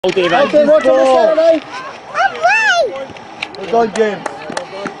Oh, David. Okay, watch on the centre now. Well done, James.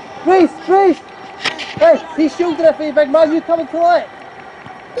 Reece! Hey, he's shielding it for you, big man. You coming to light?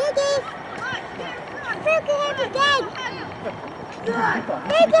 Look at him again.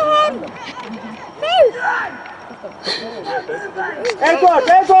 Look at him. Move. Edward!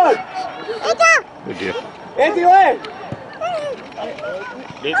 Good deal. Andy Lane!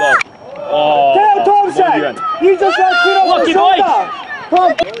 Great ball. Oh, Dale Thompson! You just got clear off Lucky the boy. shoulder!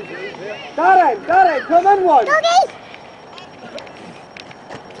 Tom! Darren, come in one! Doggies.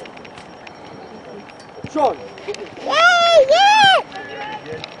 Sean! Yeah!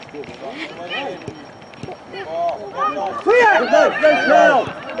 Clear! Good girl!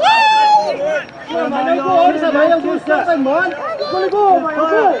 Go, man. Gonna go, man. Go.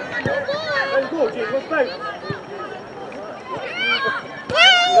 Let's go, James, let's bounce.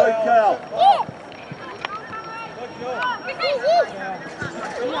 Good girl.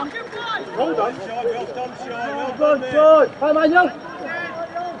 Well done. Good. Come on, young.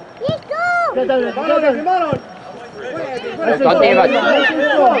 Let's go. Get down there. Come on. Well done, David.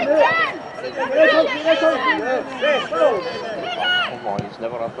 Come on, he's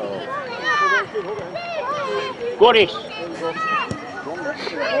never up. Go, Reece.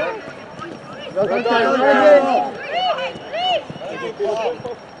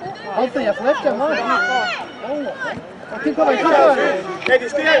 Hopefully you've left him, man. Keep coming. Eddie,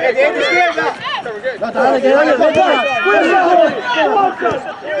 stay out.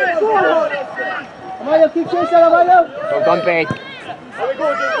 Come on, you keep chasing him, man. Well done, Ben. There we go,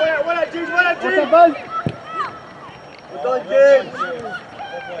 James. Win it, James. What's that, bud? Well done, James.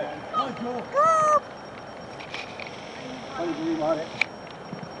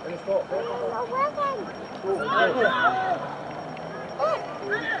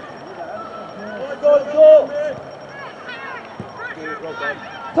 Go.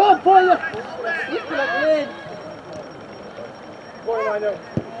 Tom, boy, you. Go on, Manuel.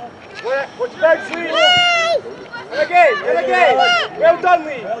 What's back, sweet? And again. Well done,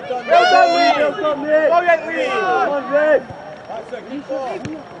 Lee. Brilliant, Lee. Come on, Red.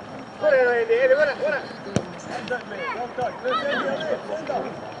 Win it, Andy. Win it.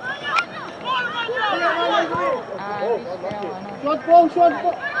 Short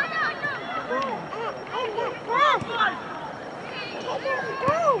ball.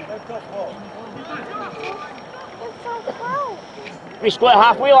 We split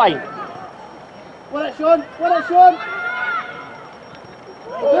halfway line. What it, Sean?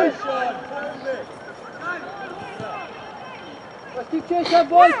 Let's keep chasing,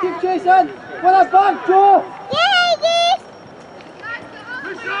 boys. Keep chasing. What it back, Joe?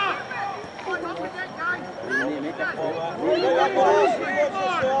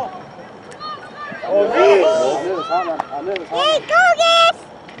 Oh, Reece. Hey, go, guys.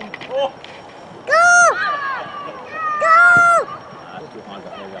 Go.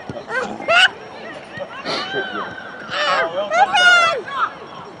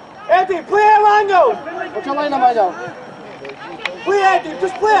 Eddie, play it, Manuel. What's your line, Manuel? Play Eddie,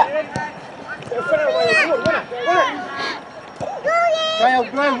 just play it. Win it. Kyle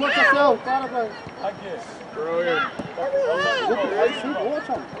Brown, watch yourself. Kyle Brown. Brilliant. Watch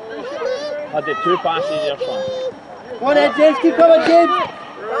him. I did 2 passes there, son. Come on, Ed, James. Keep coming, James.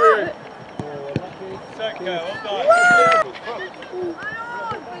 Brilliant.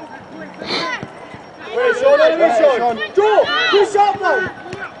 Wait, Sean. Joe, push up, man.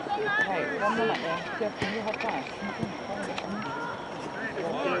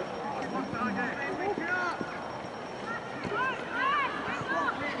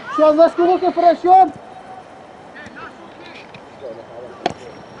 Sean, let's go looking for it, Sean.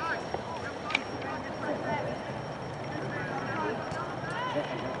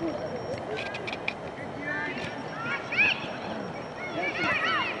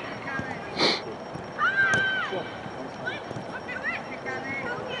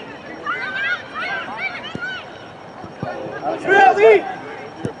 Really?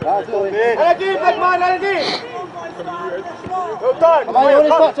 And again, big man, and again. Well done. Come on,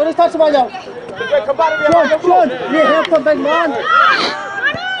 on his touch, Manuel. Come back to me, Sean, you help him, big man.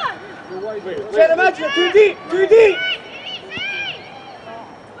 Can't imagine it, too deep.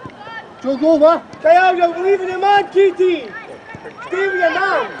 Joe, go over. Kyle, you believe in your man, Kitty. Stay with your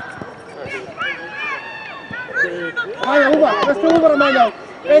man. Manuel, over. Let's go over, Manuel.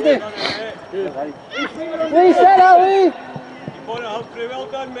 Ready? Lee, set out, Lee. Well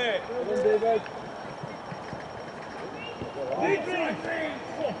done, mate.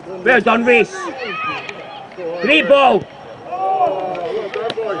 Well done, Reece. Great ball.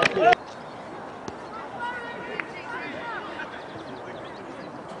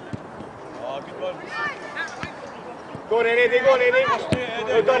 Go on, Eddie, go on, Eddie.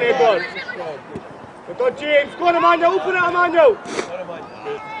 Well done, Edward. Well done, James. Go on, Emmanuel, open it, Emmanuel.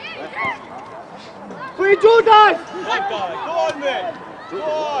 Play Jordan. Go on, mate. Go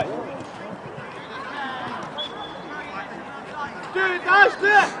on. Do it, Dash, do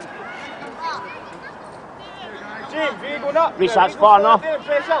it. James, we ain't going up. Reece, that's far enough.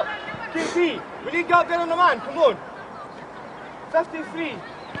 Press up. KP, we need to get up there on the man, come on. 53.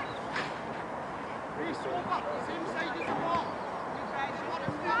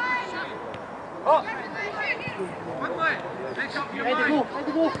 Up. Head to go.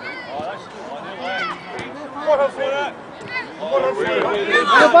 Come on, Humphrey. Come on, Humphrey.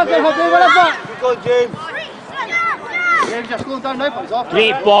 Go back there, Humphrey, run it back. Good goal, James. James, you're slowing down now, but it's off.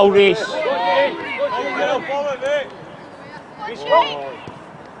 Great ball, Reece. Reece, go.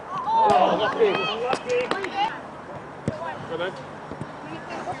 Oh, lucky. Go then.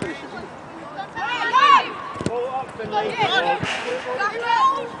 Pull up, Finlay.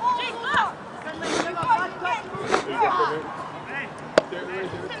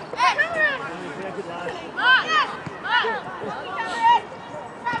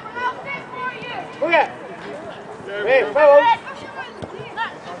 Okay. Hey, fellow.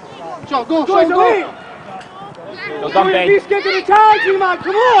 Shot, go, Go, shot, go. Well done, Ben. He's kicking the charge, you man.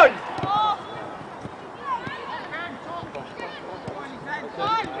 Come on.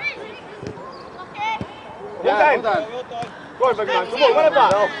 Well done. Go on, big man. Come on, run it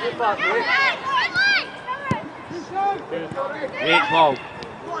back. Great ball.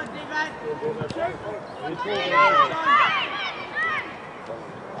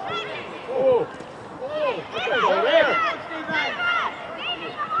 Oh.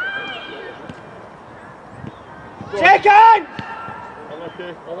 Second! Unlucky.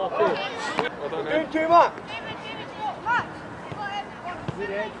 Doing too much.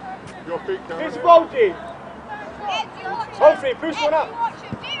 Your feet, Cameron. It's Baldy. Humphrey, push one up.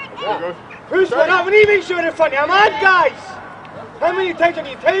 There you go. Push one up. We need to make sure in front of you, man, guys. How many times have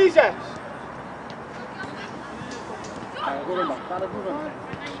you tased us? Go in, man. Stand up, move in.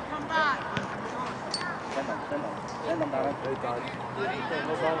 Send them down.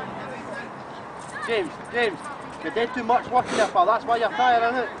 James, you did too much work here, pal. That's why you're tired,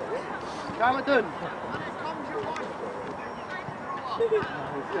 isn't it? Calm it down.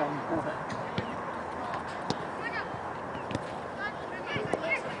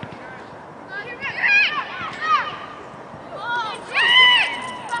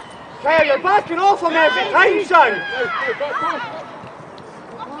 Kyle, you're backing off on me every time, son.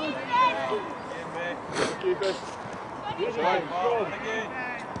 Keep it.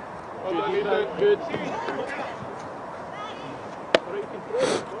 Good.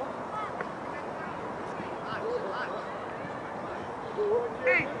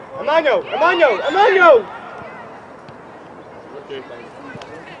 Emmanuel! Okay.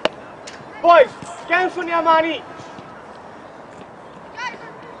 Boys, get in front of your man each.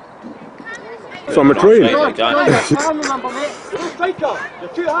 From a tree. Calm, remember, mate. You're a striker,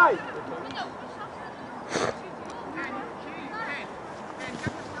 you're too high.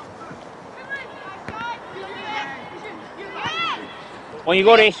 On you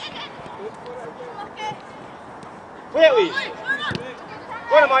go, Reece. Wait, Lee.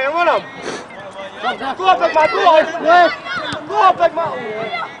 Run him, man, run him. Go on, big man, go on. Go on, big man.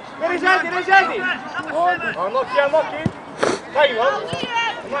 There's Eddie. Unlucky. Time up.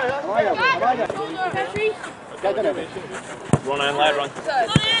 Get in it. Run in, let run.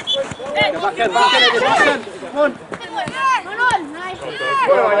 Back in. Come on.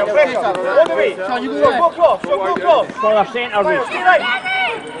 Go on, man, press up. All the way. Son, you go Go right. cross. Corner centre, Reece. Stay right.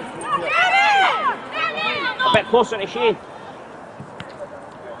 A bit closer to Shane.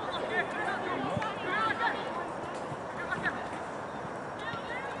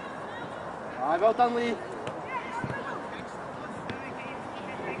 Aye, well done, Lee.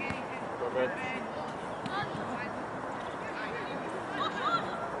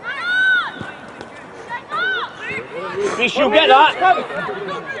 Reece, you'll get that.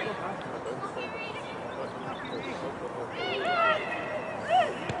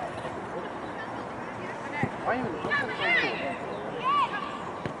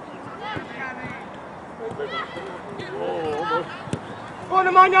 Go on,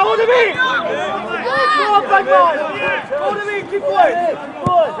 man, hold the beat. Go on, big man. Hold the beat, keep going.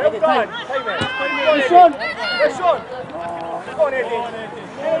 Go on. Well done. Time it. Sean. Go on, Eddie.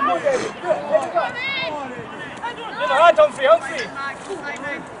 Get the hand, Humphrey.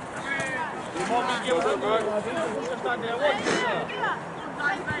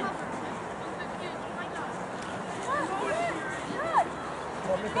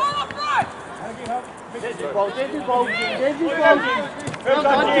 Davy's ball, Davy's ball, Davy's ball. Well Well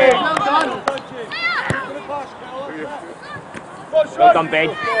done, done, James. James, well done. Well done, Ben.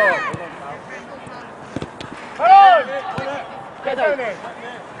 Come on! Get down.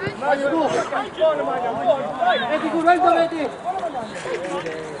 Manuel, go. Eddie, go round them, Eddie.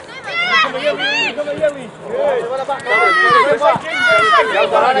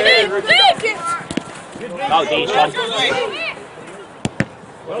 Well done, son.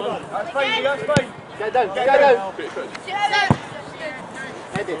 That's fine, that's fine. Get down, get down.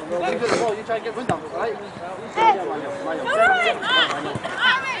 Eddie, you do the ball, you try and get Wyndham, alright?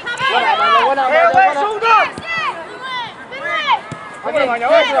 One out, Hey, let's hold up! Okay, Manuel,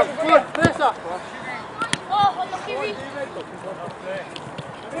 go on, press up.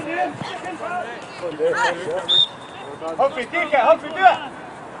 Humphrey, take it, Humphrey, do it!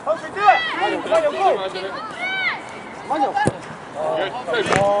 Humphrey, do it! Manuel, go! Manuel.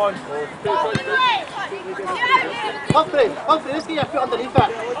 Come on! Humphrey, Humphrey, let's get your foot underneath that.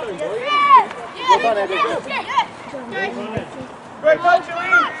 Well done, Eddie. Great touch,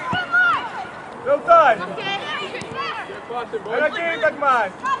 Lee! Well done! And again, big man!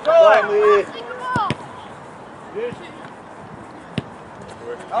 Go on!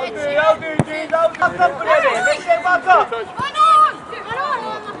 I'll do, James, I'll do. Back up for Eddie, let's get back up!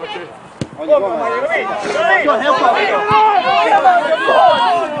 On Go you on, go, Manuel, man. Lee! Go on, help out.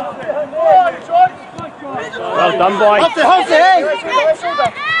 Well done, boy. Humphrey, Humphrey, hey!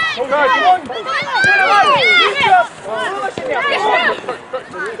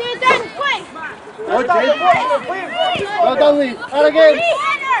 Well done, Lee. And again.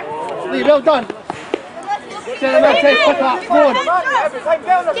 Lee, well done. Send him out, take, pick up, go on.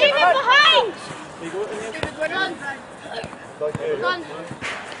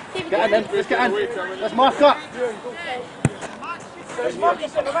 Get in then, let's get in. Let's mark up.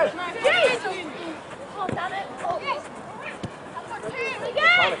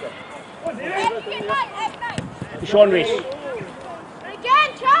 Sean Reese.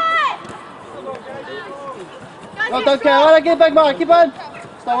 Well done, Kyle. And again, big man, keep on.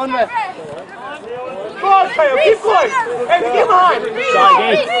 Stay one way. Go on, Kyle, keep going! Hey, keep on! Try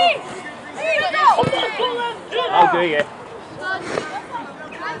again. I'll do you.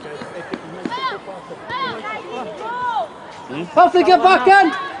 Humphrey, get back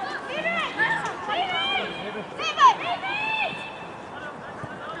in.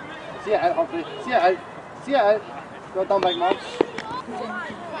 See it out, Humphrey. See it out. See it out. Well done, big man.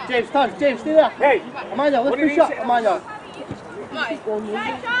 James, turn. James, stay there. Hey! Emmanuel, let's push up. Emmanuel.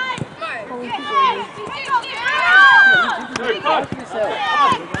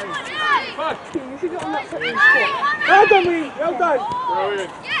 Well done, Lee! Well done!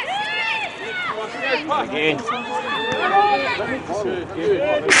 Again.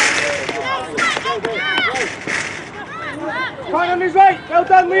 Right on his right! Well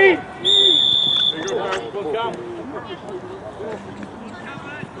done, Lee!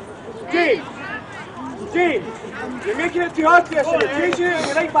 James! James! You're making it too hard for yourself. You're chasing it in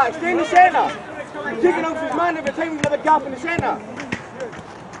the right back. Stay in the centre. You're taking out his man every time there's another gap in the centre.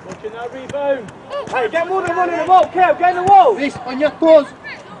 Looking at rebound. Hey, get more than one in the wall, Kev. Get in the wall. Reece, on your toes.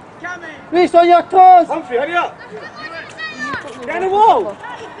 Reece, on your toes. Humphrey, hurry up. Get in the wall.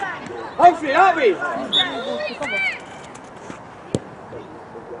 Humphrey, that way.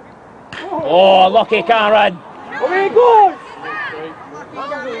 Oh, lucky Karen. Away he goes.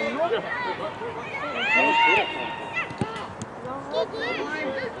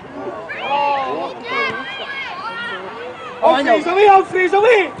 Humphrey's away, Humphrey's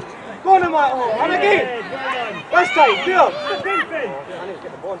away. Go on, Matt. And again. This time, do it.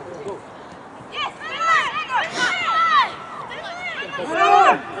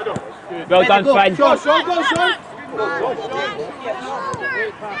 Well done, Finn. Go, Sean, go, Sean.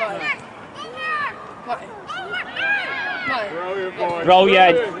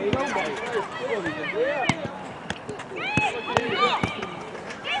 Brilliant.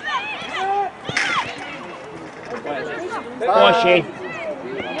 Go on, Shane.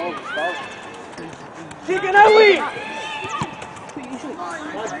 Take it out, Lee.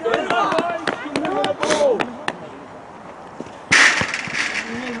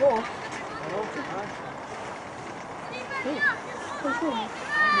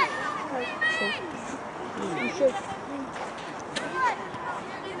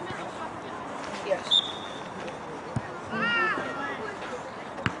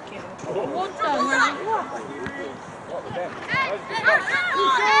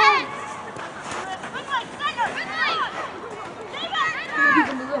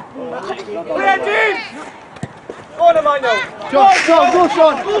 Clear, James! Go on, Emmanuel. Sean, go,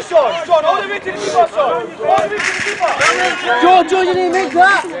 Sean. Go, Sean. Sean, all the way to the keeper, Sean. All the way to the keeper. Joe, you need to make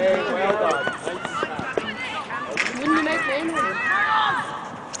that. Wouldn't you make it?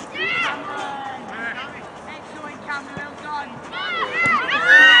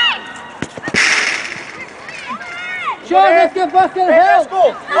 Sean, let's get back in the hill. Let's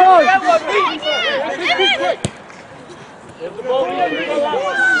go. Sean. Here's the ball.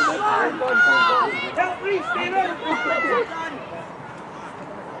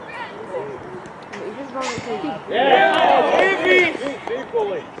 Yeah. Easy.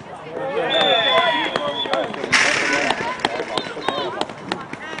 Equally.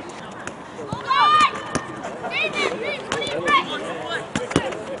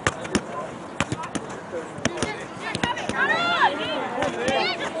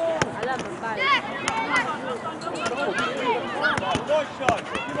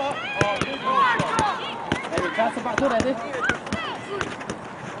 Pass it back to Eddie.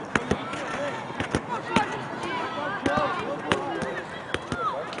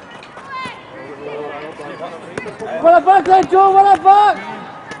 Well, a back there, Joe, well, a back!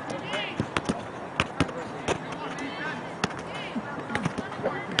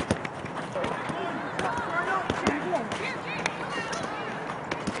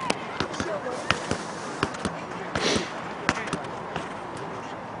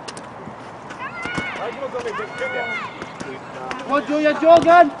 Come on, Joe, you're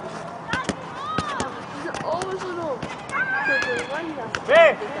jogging! Always a no.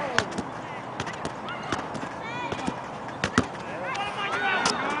 Hey!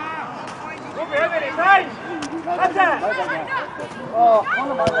 That's it! Oh,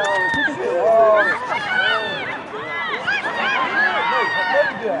 come on,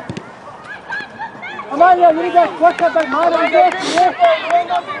 come on, you need to get quicker, big man.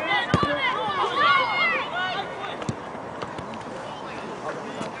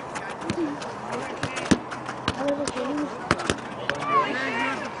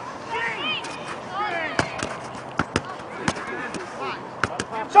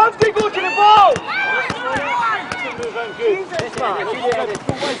 Something go to the ball!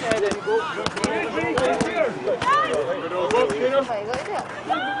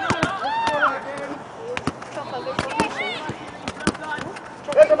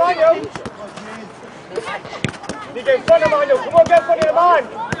 There's a man, yo! You get in front of man, yo! Come on, get in front of the man!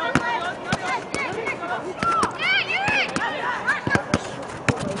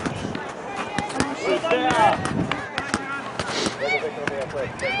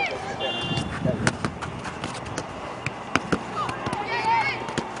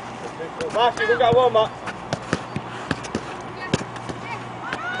 Matthew, we got one, Matt.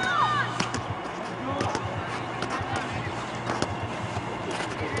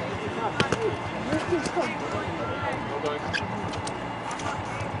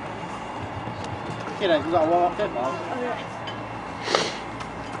 Okay, then, you got one up there, pal.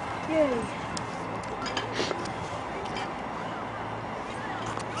 Yeah.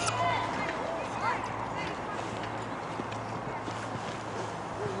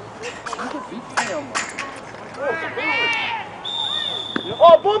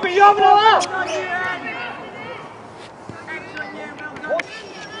 Oh, Bobby, you having a laugh?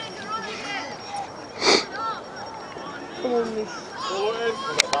 Come on, Miss. Come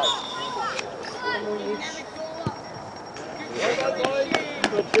on, Miss.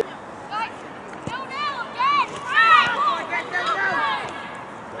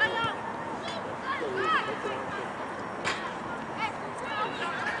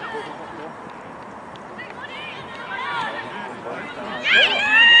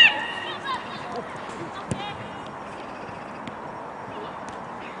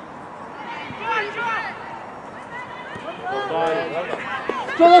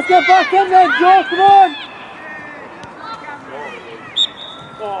 So let's get back in there, Joe, come on!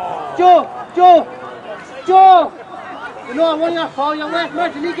 Joe! You know I want you to foul your left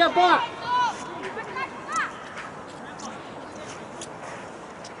mid, you need to get back!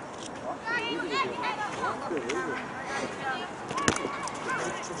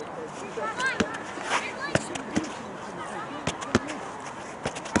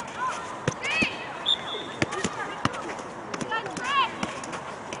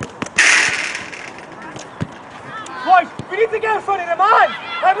 Boys, we need to get in front of the man!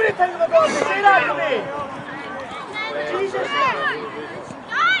 How many times have I got to say that to me? Jesus!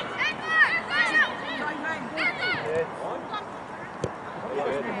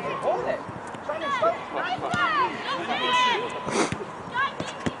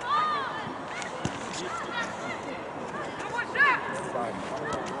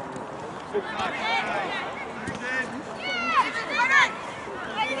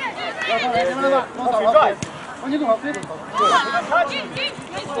 On you go, Hopkins.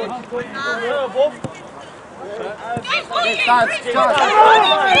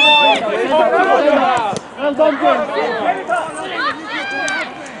 Well done,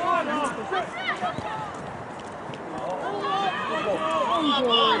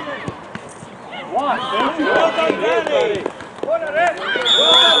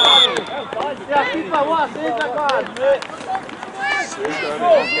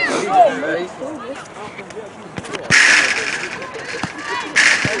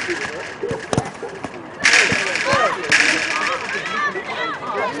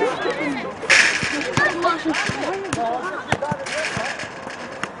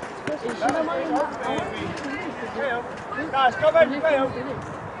 Guys, come in,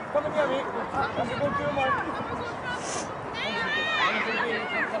 come and get me. That's a good two, mate.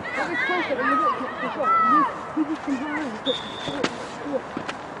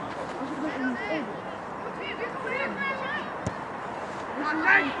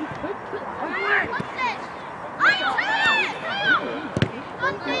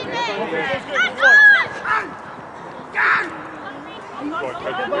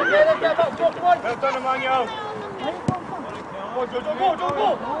 Well done, Emmanuel. Go, Joe, go, Joe, go!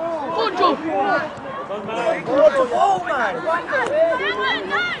 Go, Joe! Oh, man!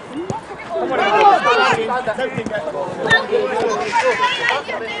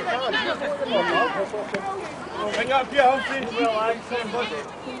 Bring it up here, Humphrey.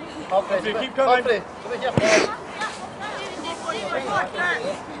 Humphrey, keep coming.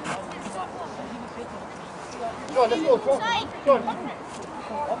 John, let's go, John. John.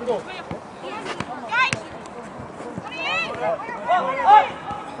 Up we go.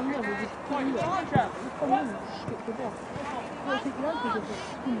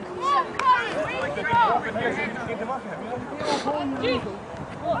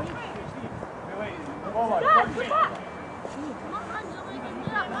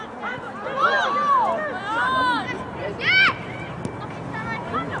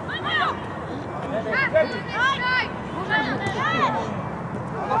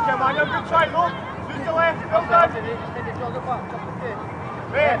 Okay, man, good try, look. Just the left, well done.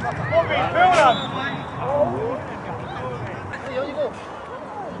 Man, Bobby, fill them. Hey, on you go.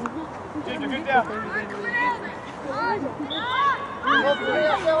 Jake, you're good there.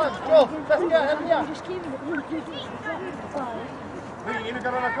 Go, let's get him here. Wait, you need to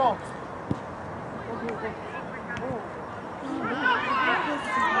get on a call.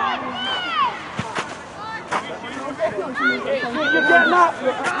 You're getting up.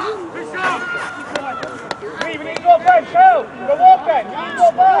 Wait, we need to go back, Phil. Go walking. We need to go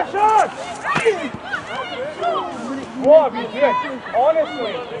back. What have you did?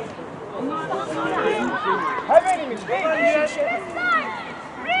 Honestly. How many mistakes?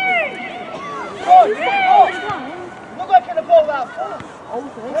 Go, go. Look like in the ball that far.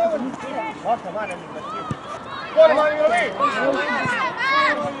 Mark the man in the mistake. Go on, man, you're away.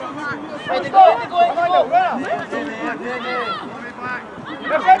 Let's go.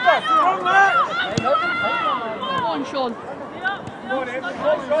 Let's get them. Come on. Go on, Sean. Go on,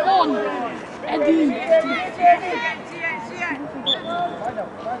 Eddie.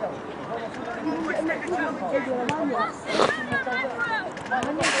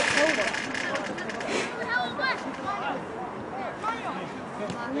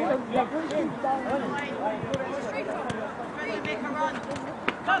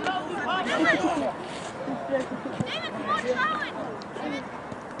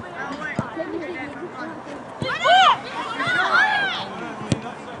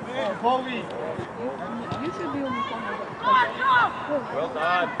 Bowie. You should be on the phone. Well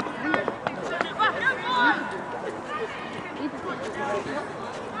done.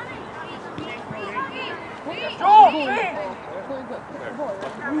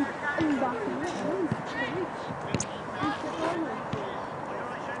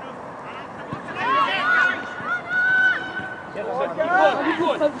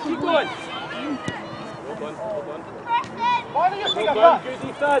 Keep going. Why don't you take a back? Good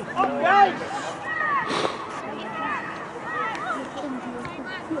defense. Guys!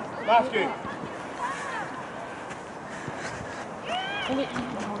 Matthew.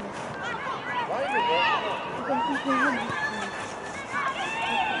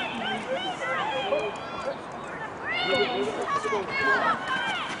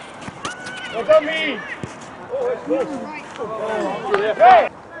 Well done, me. Oh, it's good. Hey!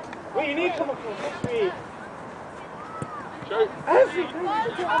 Wait, you need to come across this way.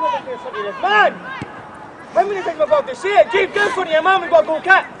 Man! How many times have I got to say it? James, go for your man, we've got to go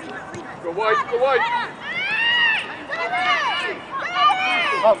cat. Go wide, go wide.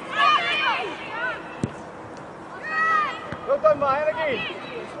 Up. done, Matt, and again.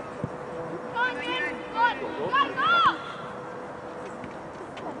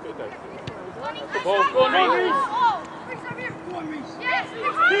 Ball, go on, Reece.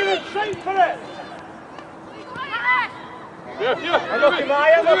 Steven, straight for it. Yeah. Unlucky,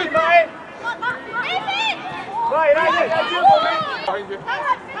 Matt, unlucky, Matt. Right, that's you, Bobby. Behind you.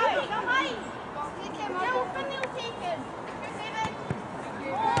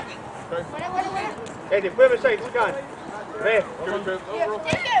 Eddie, whoever sides you can. There. Good, good.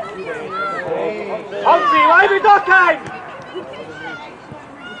 Humphrey, why are we ducking?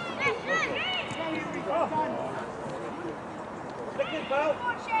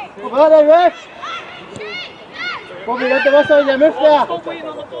 Kom maar dan weg! Kom je net de was in je muf daar!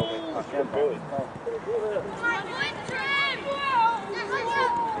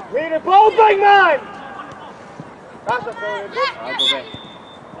 Need the ball, big man! That's a brilliant.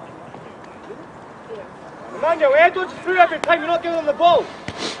 Man, your head looks through every time you're not giving them the ball.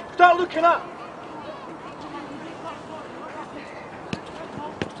 Start looking up.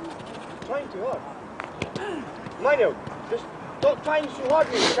 Trying too hard. Manuel, just don't try so hard,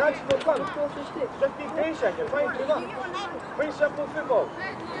 mate. The chances will come. Just be patient. You're trying too much. Play simple football.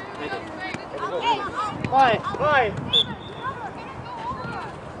 Bye! Bye.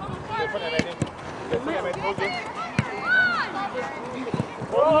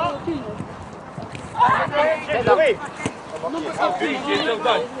 Get away.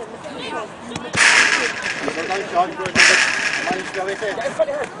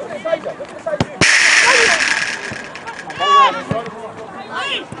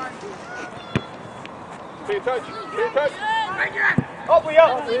 Stay in touch. Stay in touch. Up we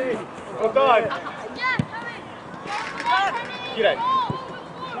up. Well done. Get it.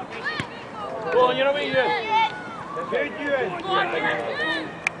 Go on, you're away, you. Good, you.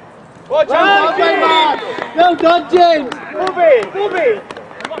 Watch Well out. done, man! Well done, James! Move it.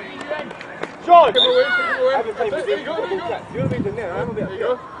 John. Give away, give away. There you go, there you go. You're leading there. I'm a bit. There you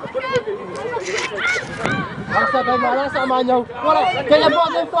go. That's it, man, that's it, man, yo. Get your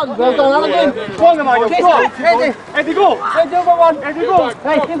ball in front. Well done, and again. Go on, Emmanuel. Go on. Eddie, Eddie, go. hey, do the one. Eddie, go.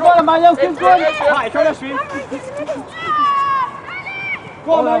 Hey, keep going, Emmanuel, keep going. Right, try this way.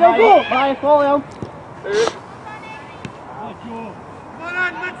 Go on, Emmanuel, go. Bye, follow him. There you go.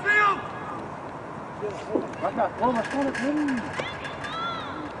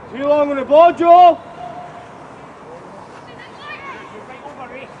 Too long on the ball, Joe.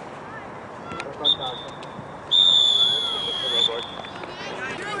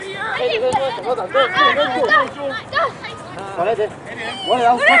 Ready? Well,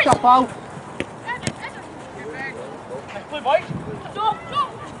 I'll catch up, pal.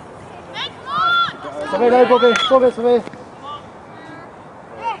 Survey now, Bobby. Bobby, survey.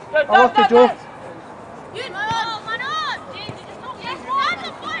 I lost you, Joe.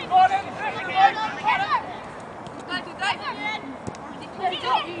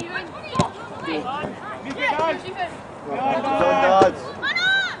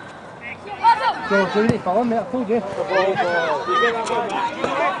 Joe, so you need to follow me, I told you.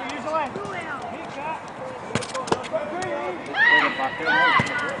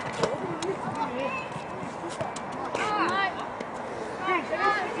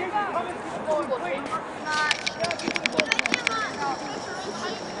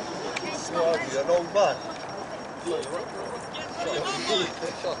 You're wrong man.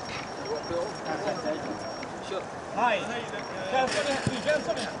 Hi. Get him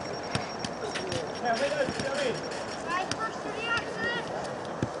something. Yeah, wait out, get away.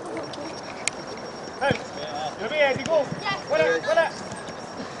 Hey, you're away, Eddie, go. Win it.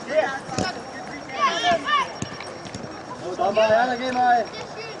 Yeah. Well done, man, again, mate.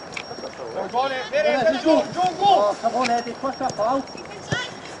 Go on, there, Let's Joe, go. go. Oh, come on, Eddie, quick up, pal.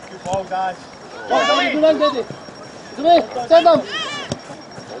 Good ball, Dad. Go on, Eddie, go on, Eddie. Survey, send them.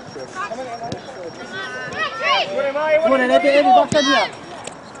 Go on, Eddie, Eddie, back in here.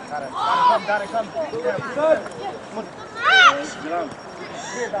 Darren, come. Go down, Joe. Go down.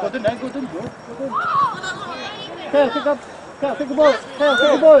 Tail, pick up. Tail, take the ball. Tail,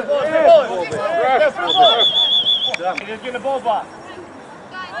 take the ball. He's getting the ball back.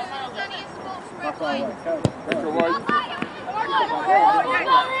 That's all right. Take your wide.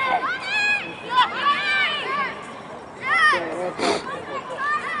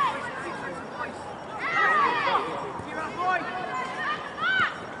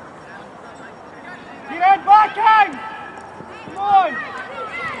 Get in, back in! Come on!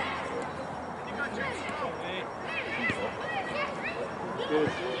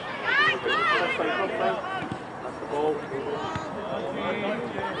 That's the ball.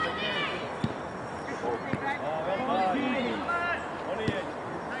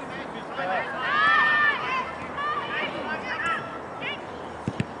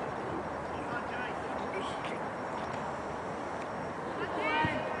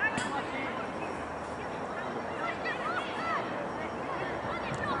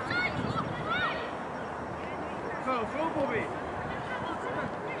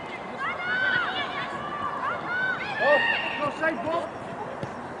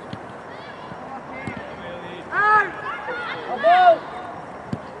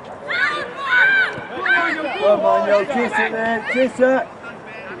 on, yo, chase it, man, chase it.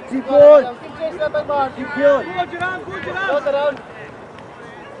 Keep going. Keep chasing that big man. Keep going. Goed gedaan, goed gedaan. Got it down.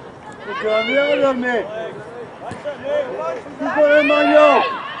 Keep going, really on me. Keep going, man, yo.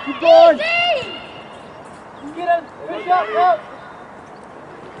 Keep going. Get him. Good shot, go.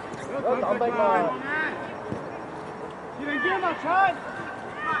 Well done, big man. You didn't give him a chance.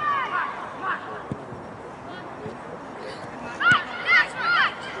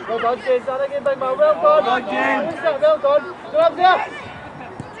 Well done, James. That again, big man. Well done. Well done, James. Well done. Good up there.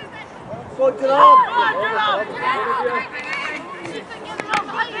 Good job.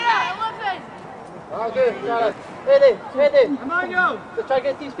 Okay, got it. Eddie. Come on, yo. Let's try to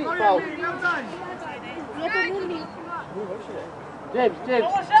get these feet fouled. Well done. James.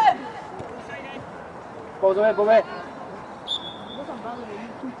 Balls away.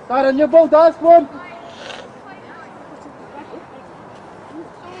 Darren, your ball, that's one.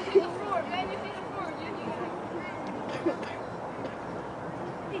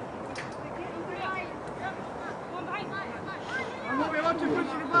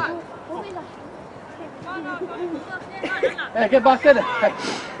 Hey, get back in it.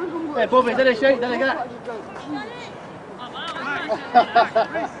 Hey, Bobby, did he shoot? Did he get it?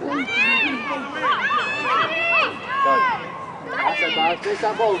 That's it, man. Take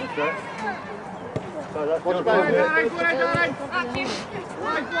that ball. Watch back.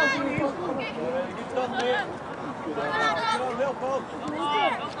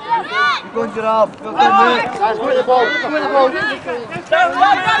 Good job. Good mate. That's good the ball. Good ball.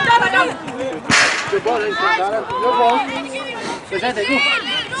 Good ball, Darren. Good ball. Presente, go.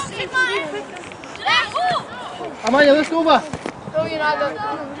 Amaya, let's go over.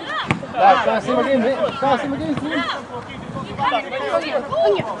 Pass him again, mate. Pass him again, please.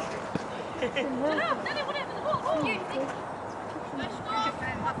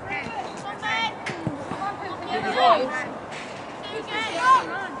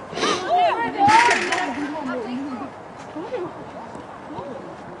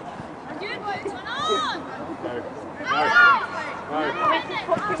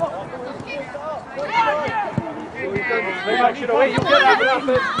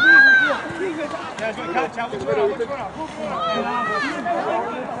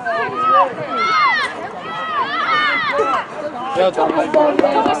 Well done.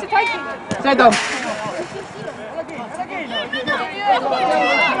 Sit down.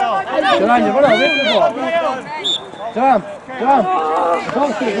 Joanne, you've got to whip the ball. Joanne.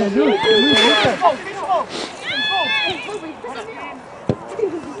 Don't take it. Move.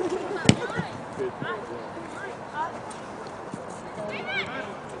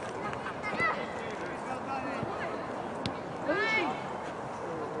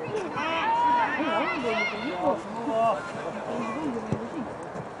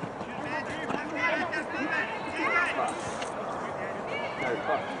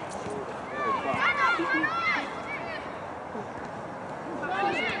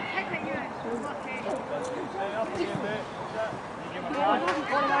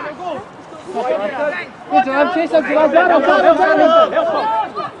 Good job, chase him, down.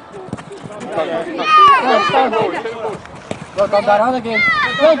 Well done, Darren, again.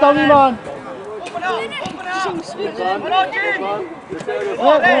 Well done, Iman.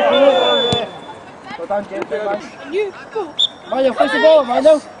 Well done, James, big man. Maya, face the ball, Maya.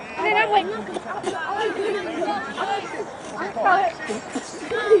 Maya, nice.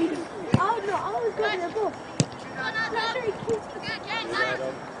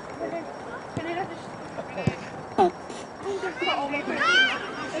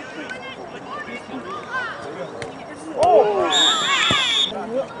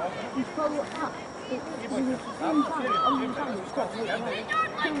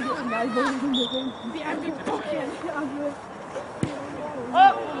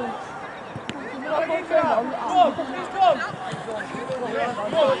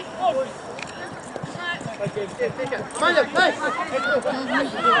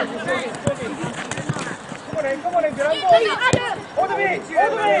 Come on in, get up. Hold the beach.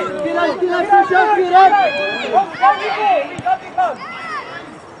 Get up. Come.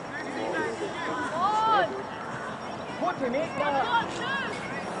 Put him in.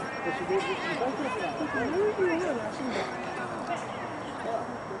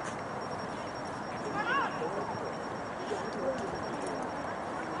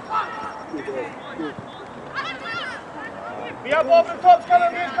 We have off the top, cover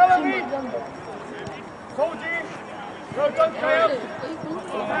me. Koji, well done, Kyle.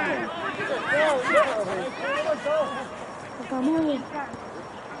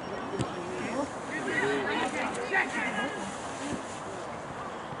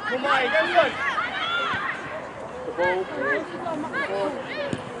 Come on, get good.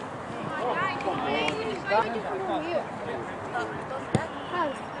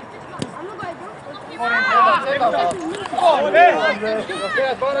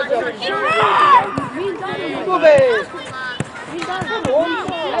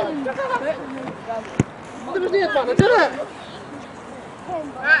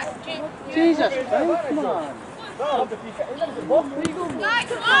 Jesus, come on.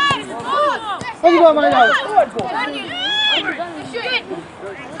 What you got, my love?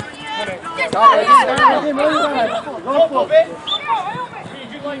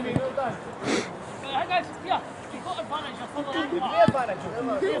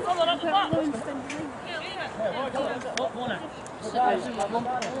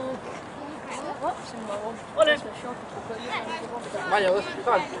 Mario, let's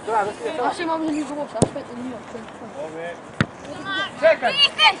go. I see Mum in New York, I spent in New York. Second.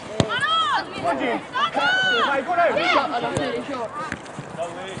 One team. Hey, go now. And I played in short.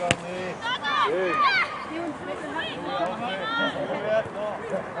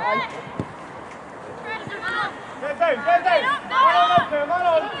 Get down. Man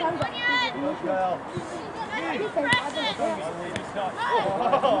on.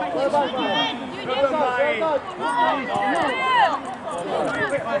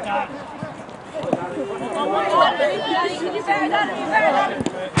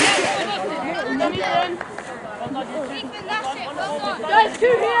 There's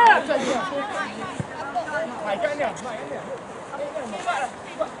two here!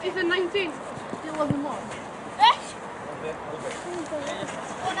 He's in 19. Still wasn't one.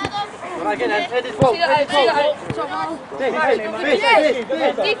 Again, head is well. Head is well.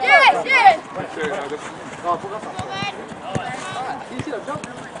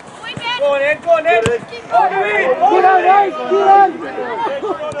 Go on in. Go on,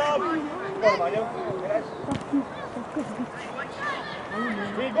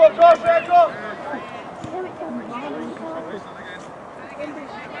 go across, go.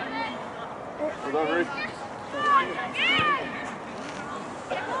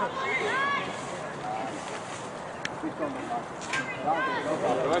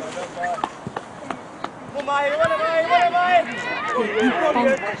 Kom maar,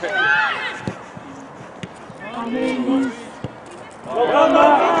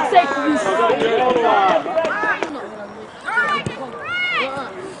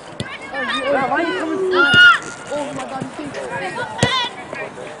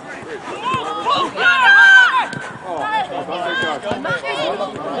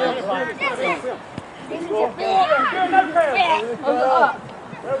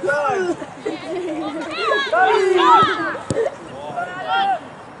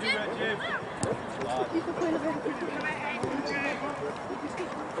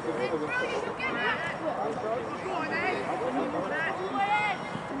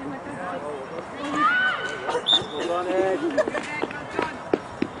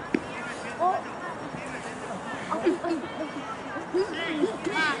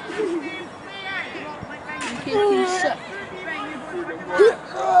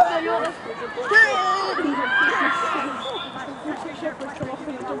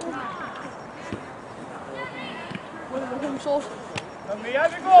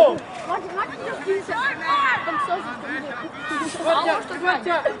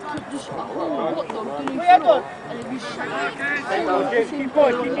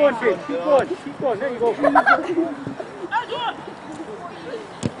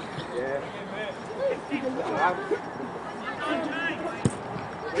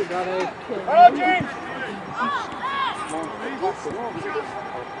 Keep going, there you go. Hello, James!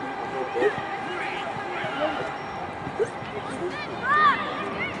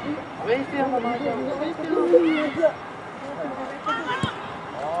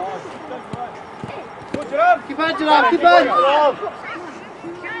 Keep on, Gerard, keep on!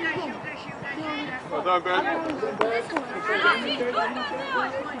 Well done, Ben.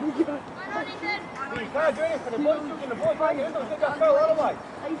 You can't do anything for the ball, shooting the ball back in, don't take that foul, otherwise.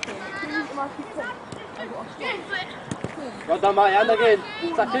 Well done, mate, and again.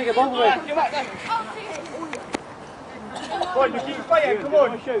 Start taking the ball away. Go on, you keep fighting, come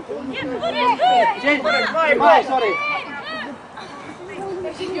on. James, Mike, sorry.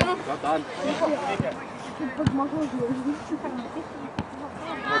 Well done.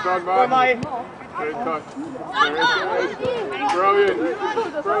 Well done, Go on, man. mate. Great touch. Brilliant.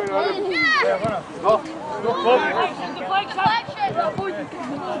 Go.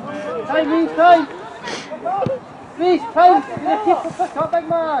 Time, Reece, time. Reece, time. You're going to keep the push up, big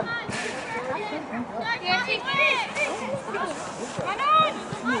man.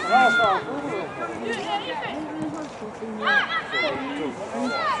 We're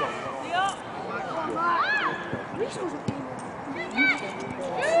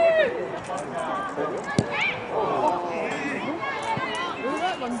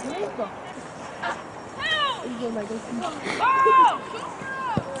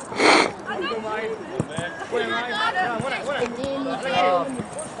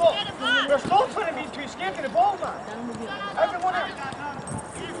still trying to be too scared of the ball, man. Everyone else.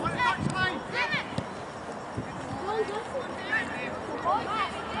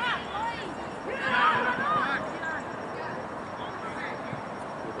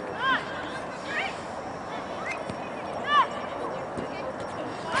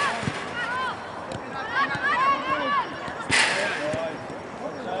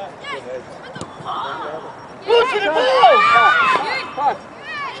 Move to the ball!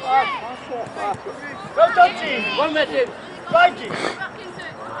 Well done, team. 1 minute. Thank you.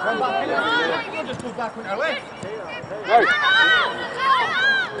 Come back in. We'll just go back on our left. Right.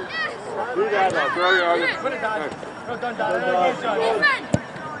 Do that now. Throw your arms. Put it down. Well done, Dan. Well done.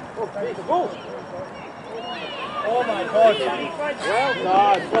 Oh my God. Well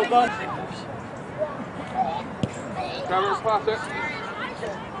done. Well done. Cameras, pass it.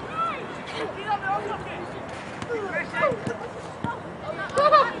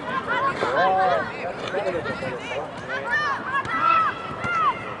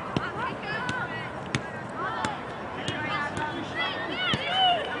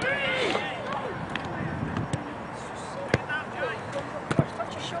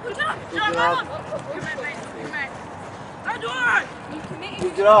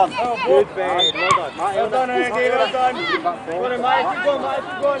 Good job. Good, Ben. Well done. Well done, Andy. Well done. Go on, Mike. Keep going, Mike.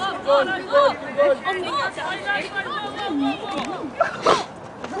 Keep going. Keep going. Keep going. Keep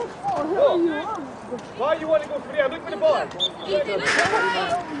going. Why you want to go for there? Look for the ball. Go,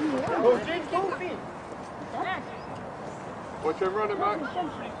 James. Go, feet. Watch him running, Max.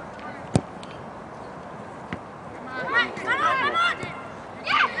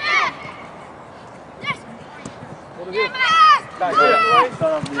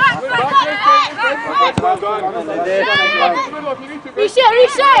 Reset,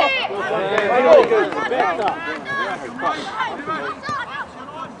 reset!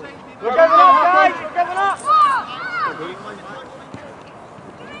 We're getting up, guys! We're getting up!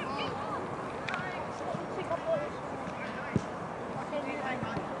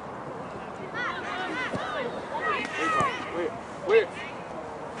 Wait.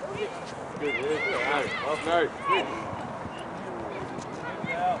 No.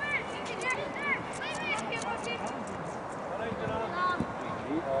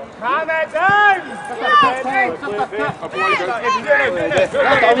 Calm it down!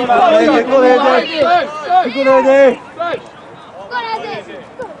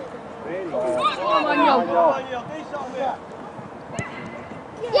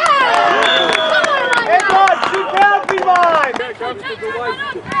 Edward, shoot healthy, man!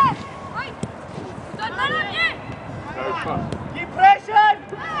 Keep pressing!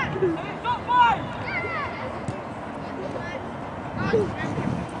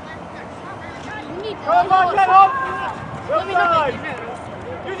 Come on, get up! Well done!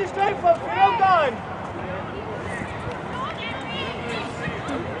 Use your strength up, well done!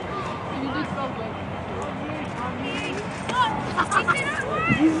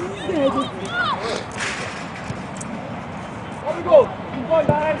 Off we go! Keep going,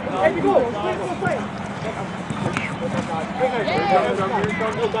 Darren! Here we go! Quick, quick, quick!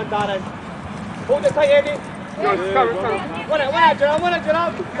 Well done, Darren! Hold it tight, Eddie! One it, Gerald, one it,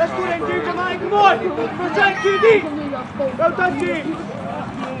 Gerald! Let's go then, James, come on! We're trying too deep! Well done, James!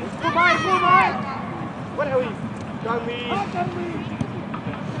 Go by! What are we? Down me!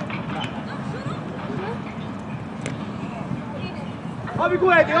 Up we go,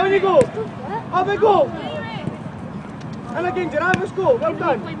 Eddie, on you go! Up we go! And again, Gerald, let's go! Well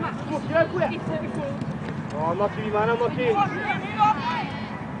done! Go, Gerald, quick! Oh, unlucky, man, unlucky!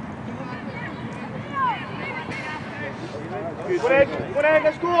 Go ahead,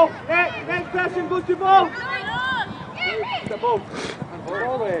 let's go! Next person goes to ball! The ball!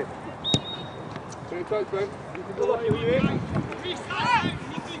 Take touch, Ben. Go lucky, will you,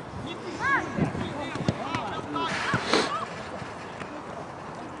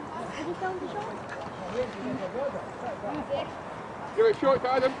 Give it short to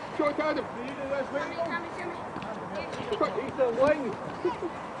Adam. Short to Adam. He's the wing.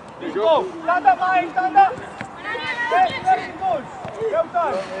 There you go. Stand up, Mike, stand up! There he goes! Well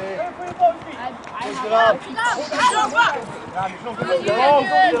done! Go for your ball, feet! Good job.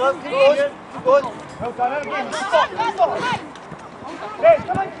 Good. Well done, again, stop! Yes,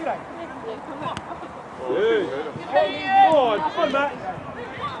 come on, Currie!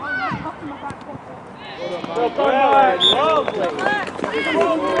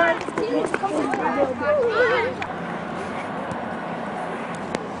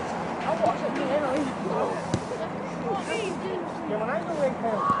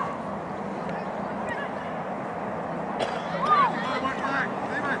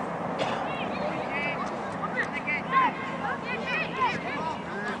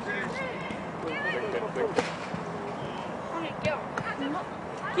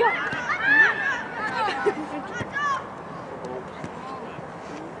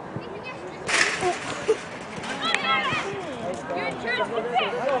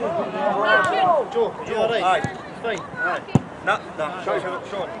 Joe, you alright? Aye. Fine. Aye. No,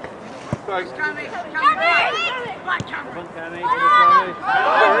 Sean. Thanks.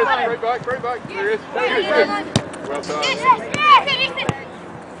 Right back. There he is. Well done.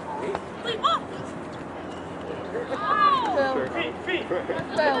 Feet.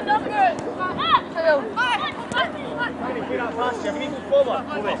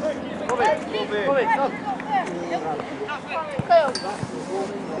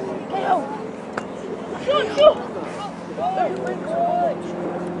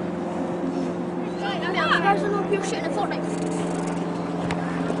 People shooting in Fortnite.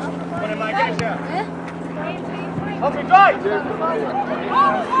 What am I getting there? Help me drive!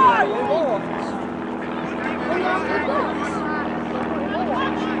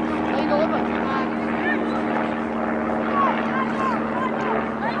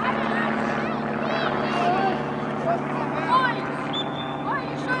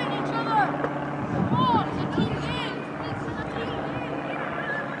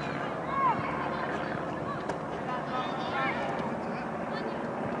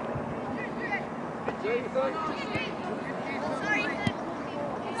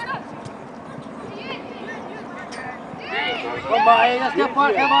 Come by, let's get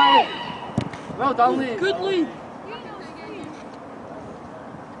back, come by. Well done, Lee. Good lead.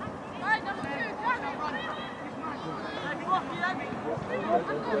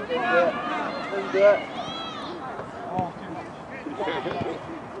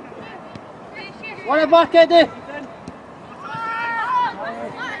 Run it back, Eddie.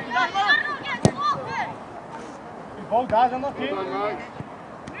 Good ball, guys, I'm lucky.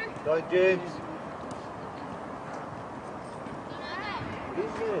 Done, James.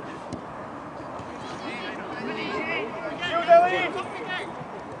 Shoot the lead!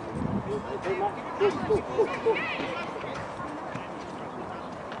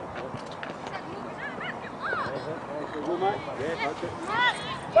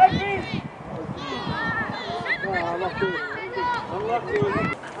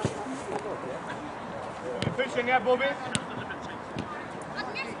 Pushing there, Bobby.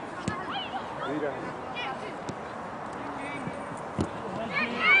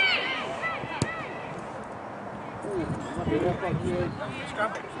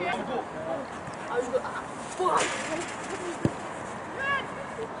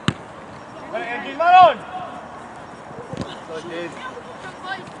 Man on!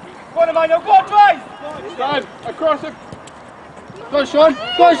 Go on, Emmanuel, go on, try! Stand across him. Go on, Sean.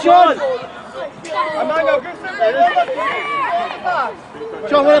 Go on, Sean. Emmanuel, good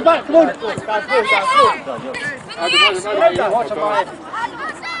Sean, run it back, come on. Adam. Watch him, man.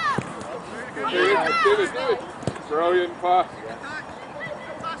 David. Brilliant pass.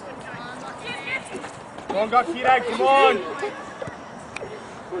 Come on, got feet out, come on!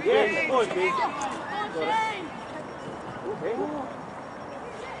 Yes, go on, James.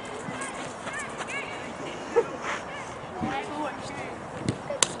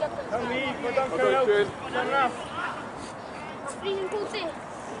 Come lead, go down, carry out. Turn around. Freezing cold day.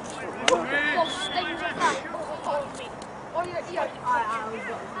 Oh, stings like that. Or your ear.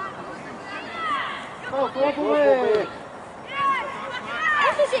 Go away.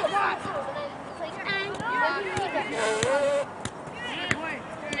 What's this it?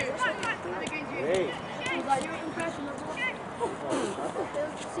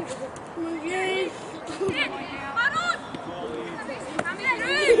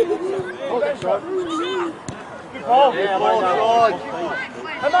 Good ball. Yeah, well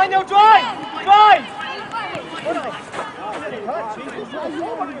Emmanuel, drive! Drive!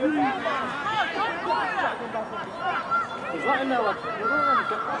 He's letting there, look. You're not going to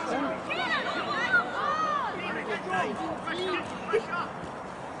get back in.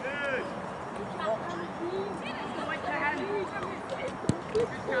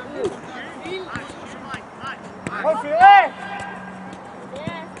 One for the left!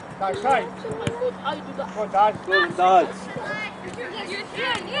 Dad, side. Come on, Dad. Good, Dad.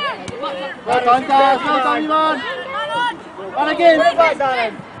 Well done, Dad. Well done, Ivan. And again. Well done,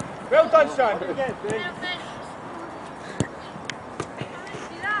 Darren. Well done, son.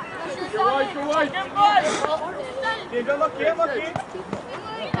 Go wide. James, unlucky, unlucky.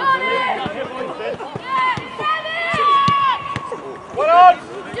 One on.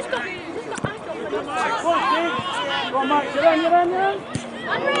 Go on, Max. You're in.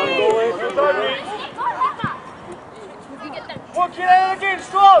 Well done, Reece. Walk Kieran again,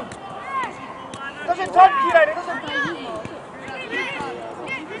 strong. Doesn't turn, Kieran. It doesn't.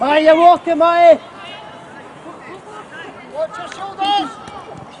 Matty, you're walking, Matty. Watch your shoulders.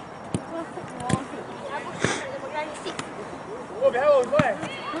 Oh, behind, boy.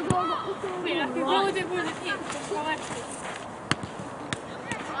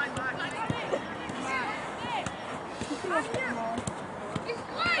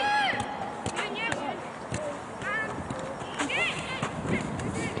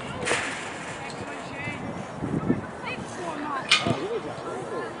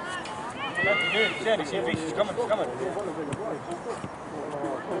 See if he's coming, coming.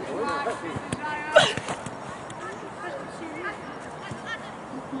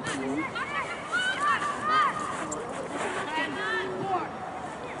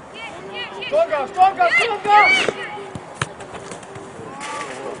 Stronger, stronger, stronger!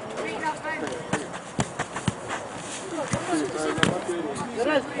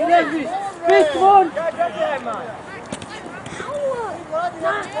 Fish, come on! Get there, man!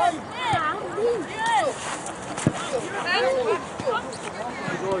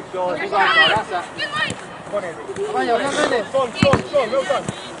 Good, good, that's it. Come on, Eddie. Come on, you're ready. Strong, strong, strong, well done.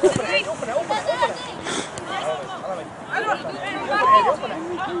 Open it, open it, open it, open it. Open it.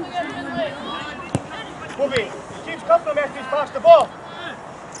 Bobby, he keeps cutting him after he's passed the ball.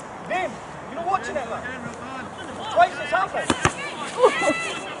 Dave, you're not watching it, man. Twice it's happened.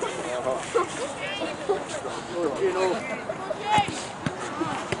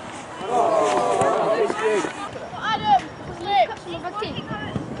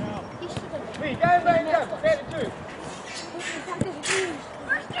 Wait, get him back down. 32.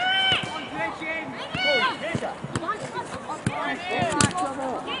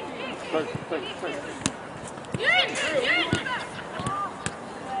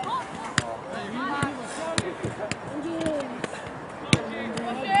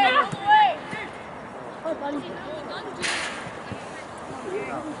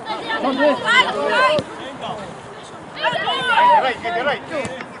 Get right.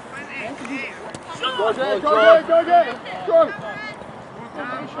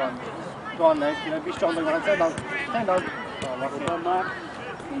 Go on, mate. You know, be strong, man. Stand down. Stand down. Well done, man.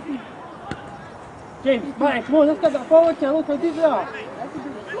 James, Matty, come on, let's get that forward here. Look how deep they are.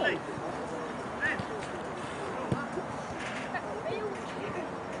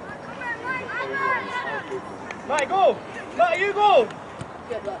 Matty, go! Matty, you go!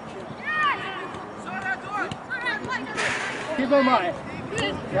 Keep going, Matty.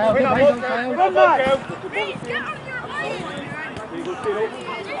 Yeah, Wait, good, walk right, now. Kyle. Walk now.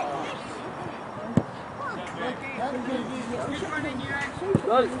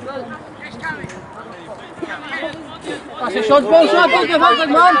 That's it, Sean. Ball, Sean. Don't give up, big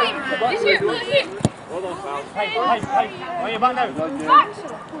man. Hey. On your back now. Go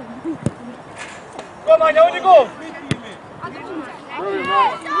on, man. Now, on you go.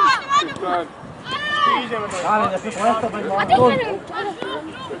 Easy with it. Darren, if it's left, big man. Go on.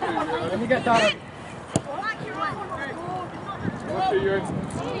 Let me get Darren.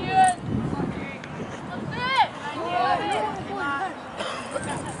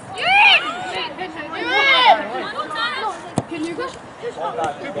 Can you go?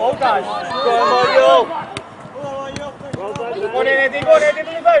 Good ball, guys. Go on, Mario. Go on, Eddie. Go on, Eddie.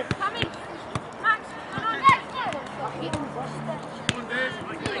 Move out.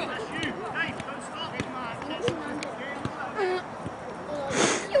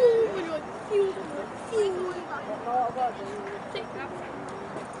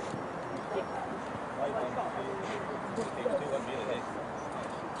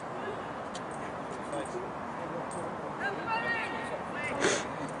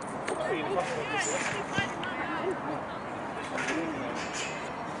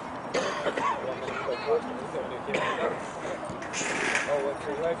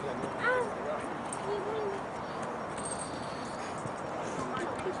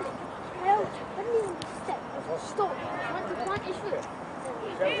 Stop. Plant his foot.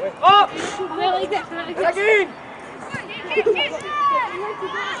 Up! Really good. Again!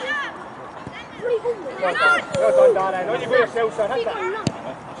 Well done, Darren. On you go yourself, son. Hit that.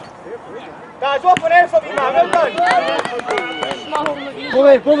 Guys, open hands up, you man. Well done.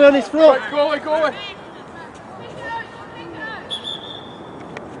 Go away on his floor. Go away, go away.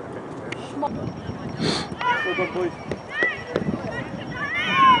 Well done, boys.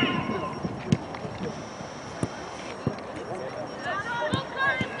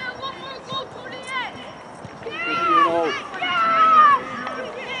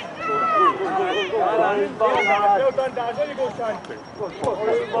 Well done, Dad. There you go, son.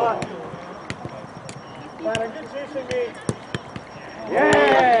 Man, good chasing, mate.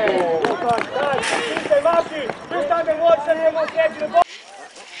 Yeah! Well done, Dad. Tuesday, Matthew. You stand and watch and then we'll get you the ball.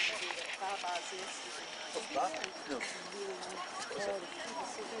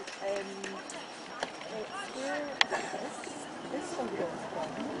 This one goes.